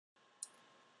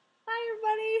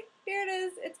here it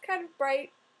is. It's kind of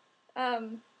bright.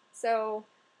 So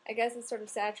I guess it's sort of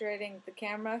saturating the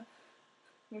camera,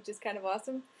 which is kind of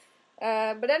awesome.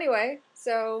 But anyway,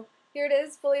 so here it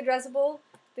is, fully addressable,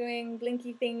 doing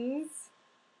blinky things.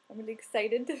 I'm really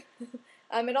excited.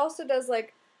 It also does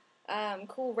like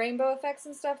cool rainbow effects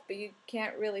and stuff, but you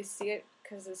can't really see it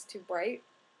because it's too bright.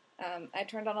 I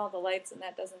turned on all the lights and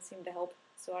that doesn't seem to help,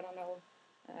 so I don't know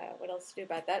what else to do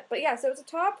about that. But yeah, so it's a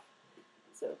top,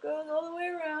 so it goes all the way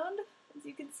around, as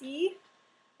you can see.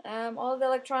 All the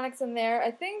electronics in there.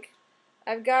 I think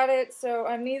I've got it, so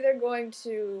I'm neither going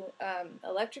to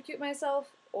electrocute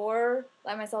myself or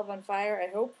light myself on fire, I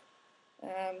hope.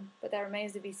 But that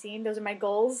remains to be seen. Those are my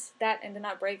goals, that and to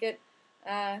not break it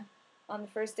on the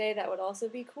first day. That would also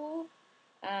be cool.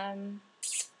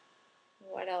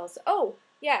 What else? Oh,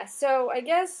 yeah, so I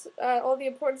guess all the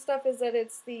important stuff is that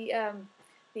it's the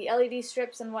LED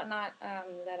strips and whatnot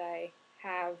that I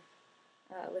have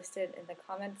listed in the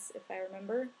comments, if I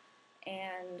remember.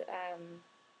 And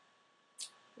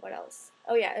what else?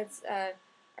 Oh yeah, it's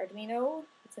Arduino.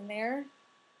 It's in there,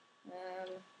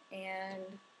 and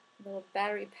a little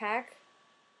battery pack,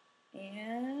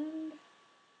 and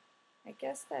I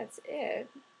guess that's it.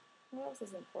 What else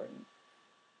is important?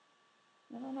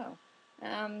 I don't know.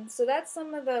 So that's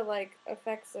some of the like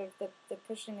effects of the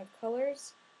pushing of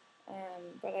colors.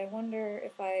 But I wonder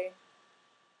if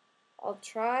I'll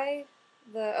try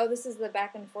the, oh, this is the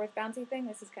back and forth bouncy thing.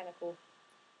 This is kind of cool.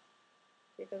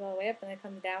 It goes all the way up and then it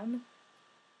comes down.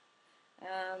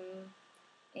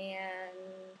 And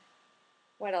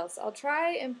what else? I'll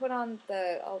try and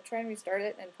restart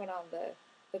it and put on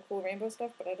the cool rainbow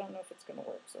stuff, but I don't know if it's gonna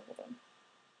work, so hold on.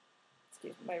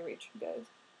 Excuse my reach, guys.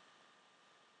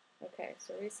 Okay,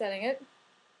 so resetting it.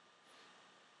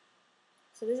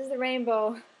 So this is the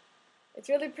rainbow. It's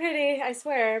really pretty, I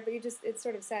swear, but it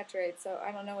sort of saturates, so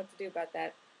I don't know what to do about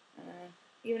that.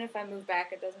 Even if I move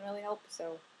back, it doesn't really help,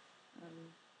 so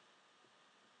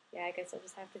yeah, I guess I'll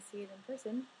just have to see it in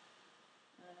person.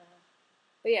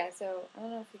 But yeah, so I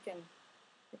don't know if you can,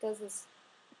 it does this,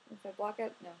 if I block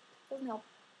it, no, it doesn't help.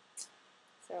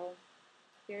 So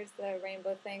here's the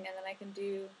rainbow thing, and then I can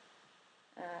do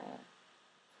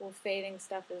cool fading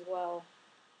stuff as well.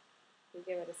 We'll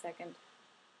give it a second.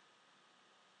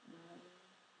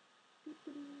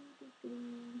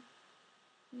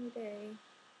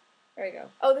 There we go.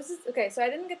 Oh, this is okay. So I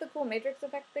didn't get the cool matrix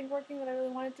effect thing working that I really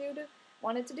wanted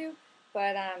to do,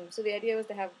 but so the idea was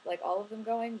to have like all of them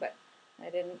going, but I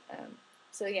didn't.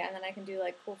 So yeah, and then I can do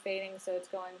like cool fading, so it's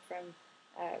going from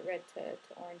red to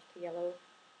orange to yellow,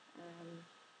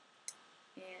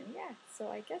 and yeah. So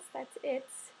I guess that's it.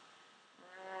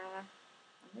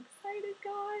 I'm excited,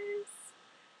 guys.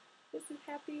 This is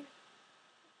happy.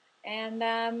 And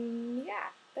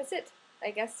yeah, that's it. I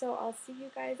guess so. I'll see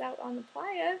you guys out on the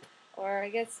playa, or I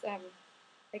guess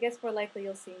more likely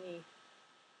you'll see me.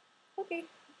 Okay,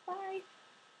 bye.